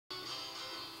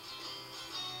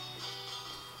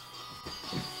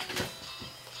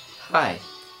Hi,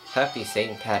 happy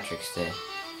St. Patrick's Day.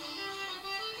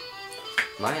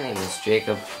 My name is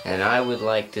Jacob, and I would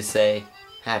like to say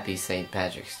happy St.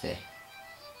 Patrick's Day.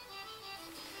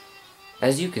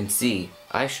 As you can see,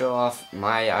 I show off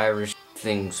my Irish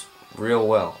things real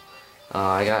well.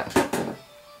 I got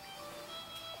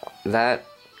that.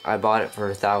 I bought it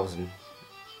for $1,000.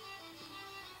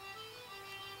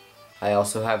 I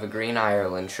also have a Green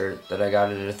Ireland shirt that I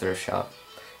got at a thrift shop,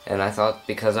 and I thought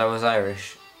because I was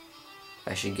Irish,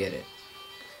 I should get it.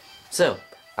 So,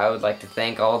 I would like to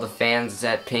thank all the fans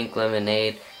at Pink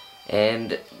Lemonade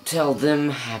and tell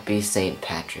them happy St.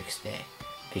 Patrick's Day,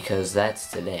 because that's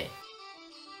today.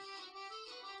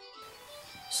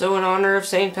 So in honor of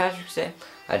St. Patrick's Day,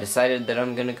 I decided that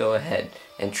I'm gonna go ahead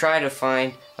and try to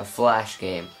find a Flash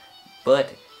game,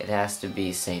 but it has to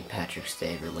be St. Patrick's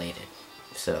Day related.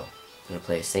 So, I'm gonna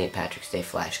play a St. Patrick's Day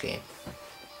Flash game. I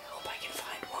hope I can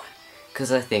find one,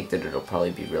 because I think that it'll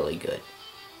probably be really good.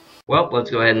 Well, let's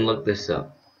go ahead and look this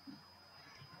up.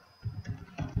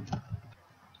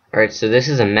 Alright, so this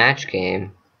is a match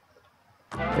game.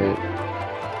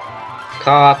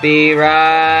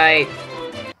 Copyright!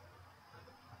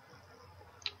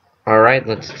 Alright,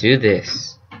 let's do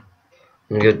this. I'm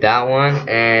gonna go that one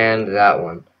and that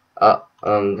one. That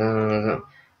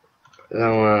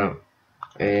one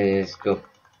is go.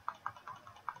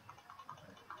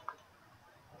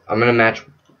 I'm gonna match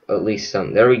at least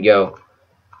some. There we go.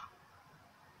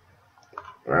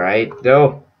 Alright,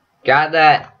 go. Got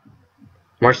that.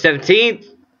 March 17th.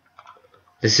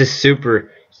 This is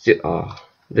super.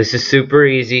 This is super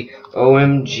easy.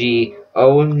 OMG.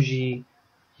 OMG.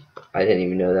 I didn't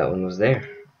even know that one was there.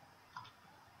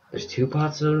 There's 2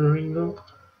 pots of the rainbow.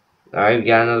 Alright, we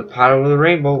got another pot over the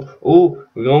rainbow. Ooh,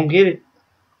 we gonna get it.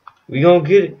 We gonna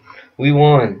get it. We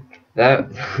won.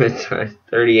 That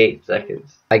 38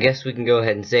 seconds. I guess we can go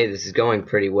ahead and say this is going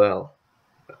pretty well.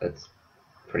 That's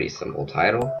a pretty simple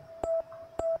title.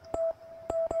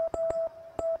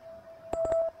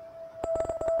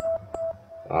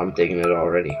 Oh, I'm digging it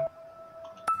already.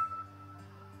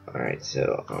 Alright,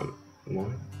 so, come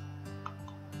on.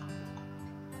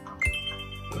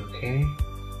 Okay.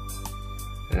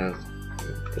 Now,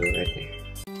 let's go right there.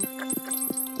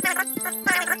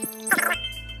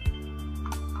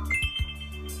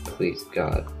 Please,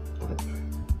 God. What?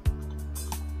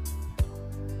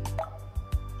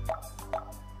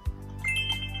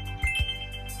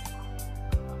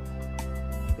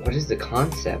 What is the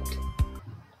concept?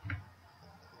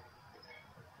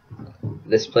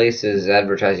 This place is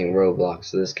advertising Roblox,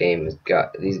 so these games have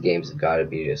got to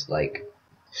be just like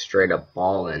straight up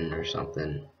ballin' or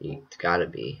something. It's got to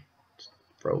be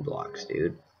Roblox,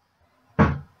 dude.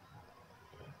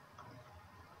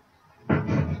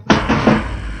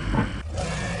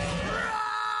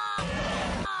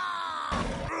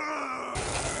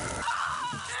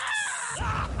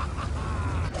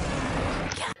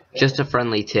 Just a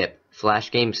friendly tip: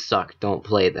 Flash games suck. Don't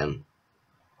play them.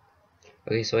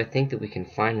 Okay, so I think that we can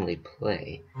finally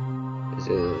play. This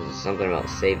is something about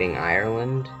saving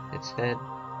Ireland, it said.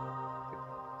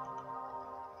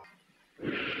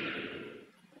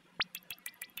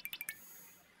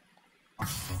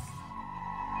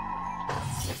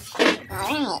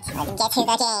 Alright, let me get to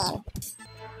the game.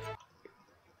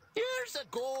 Years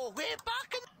ago, way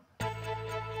back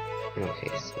in...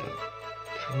 Okay, so...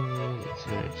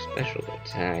 attack, special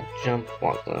attack, jump,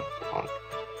 walk left, walk.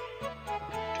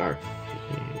 Dark.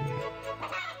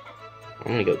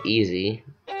 I'm gonna go easy.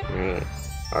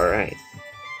 Alright.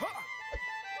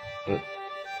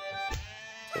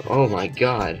 Oh my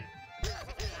god.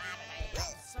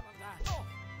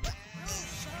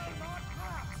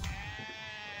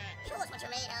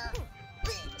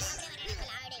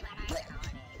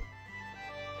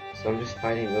 So I'm just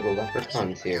fighting little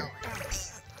leprechauns here.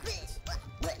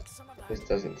 This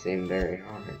doesn't seem very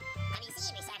hard.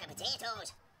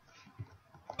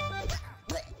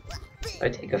 I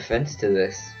take offense to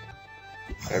this.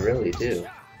 I really do.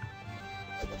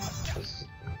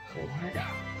 What?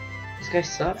 This guy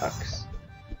sucks.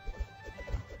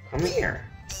 Come here.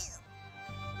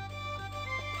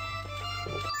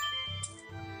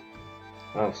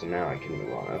 Oh, so now I can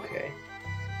move on. Okay.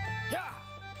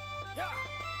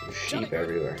 There's sheep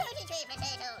everywhere.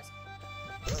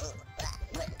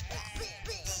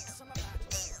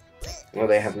 Well,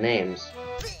 they have names.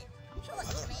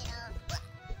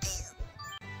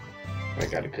 I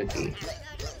got a cookie.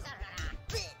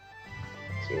 So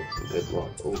it's a good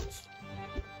luck. Ooh.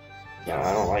 No,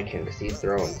 I don't like him because he's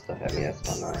throwing stuff at me.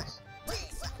 That's not nice.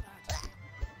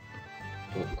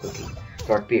 Oh, cookie.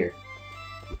 Dark beer.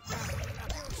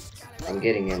 I'm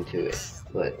getting into it,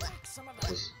 but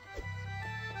just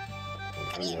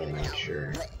I'm really not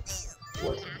sure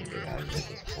what to think about it. This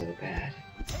is so bad.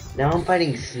 Now I'm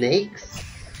fighting snakes?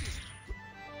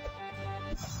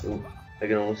 Ooh, I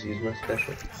can almost use my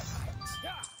special.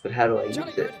 But how do I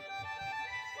use it?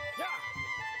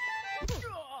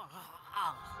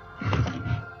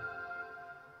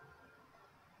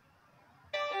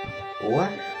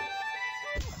 What?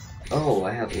 Oh,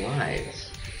 I have lives.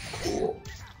 Cool.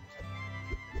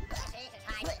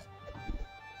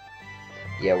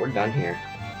 Yeah, we're done here.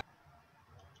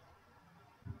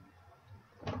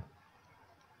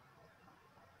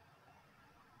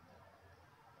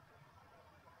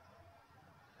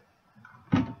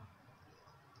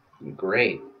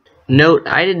 Great. Note,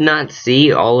 I did not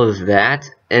see all of that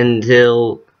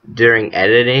until during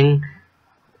editing,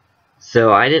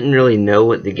 so I didn't really know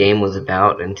what the game was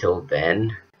about until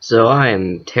then. So I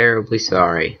am terribly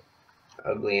sorry.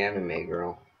 Ugly anime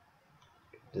girl.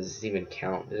 Does this even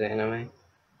count as anime?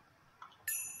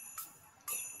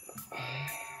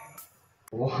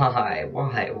 Why?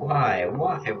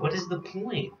 What is the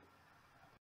point?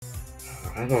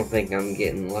 I don't think I'm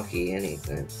getting lucky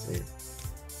anytime soon.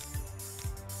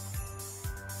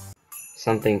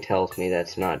 Something tells me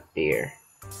that's not beer.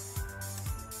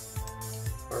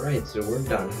 Alright, so we're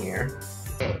done here.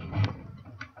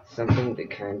 Something that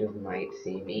kind of might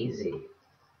seem easy.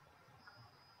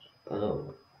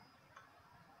 Oh.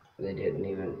 They didn't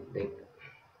even think.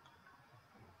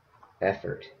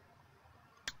 Effort.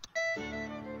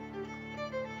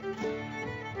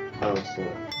 Oh, so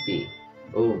B.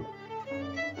 Oh.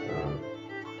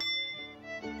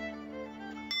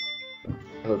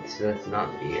 Oh, so that's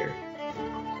not beer.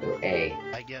 So A.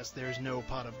 I guess there's no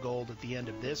pot of gold at the end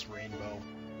of this rainbow.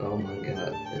 Oh my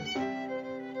god.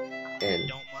 N.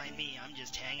 Don't mind me, I'm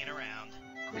just hanging around.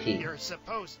 P. You're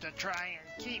supposed to try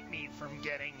and keep me from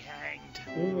getting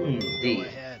hanged. D. Go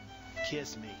ahead,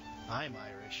 kiss me. I'm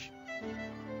Irish.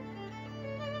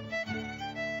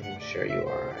 I'm sure you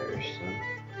are Irish, son.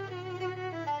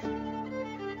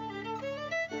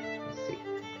 Let's see.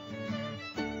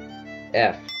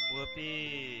 F.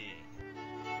 Whoopee.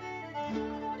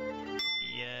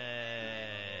 Yay.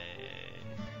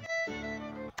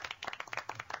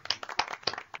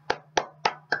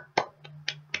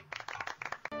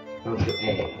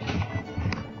 Okay.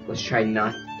 Let's try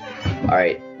not.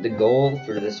 Alright, the goal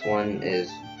for this one is,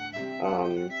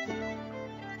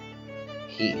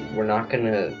 we're not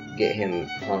gonna get him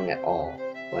hung at all.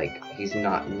 Like, he's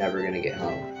never gonna get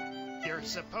hung. You're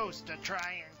supposed to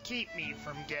try and keep me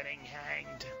from getting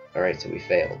hanged. Alright, so we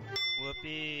failed.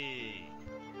 Whoopee.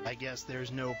 I guess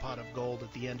there's no pot of gold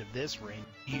at the end of this rain.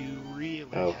 You really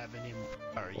Oh. have an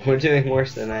We're doing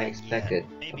worse than I expected.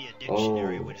 Maybe a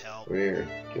dictionary Oh, would help. we're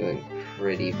doing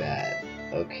pretty bad.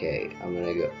 Okay, I'm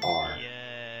gonna go R. Yay.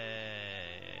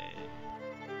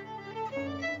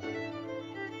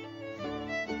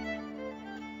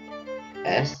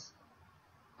 S?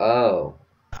 Oh.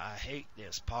 I hate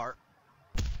this part.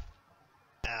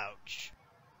 Ouch.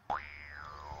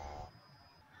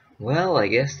 Well, I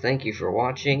guess thank you for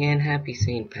watching and happy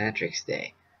St. Patrick's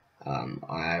Day.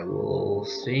 I will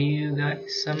see you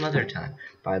guys some other time.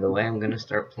 By the way, I'm gonna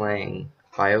start playing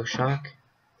BioShock,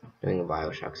 doing a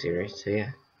BioShock series, so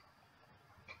yeah.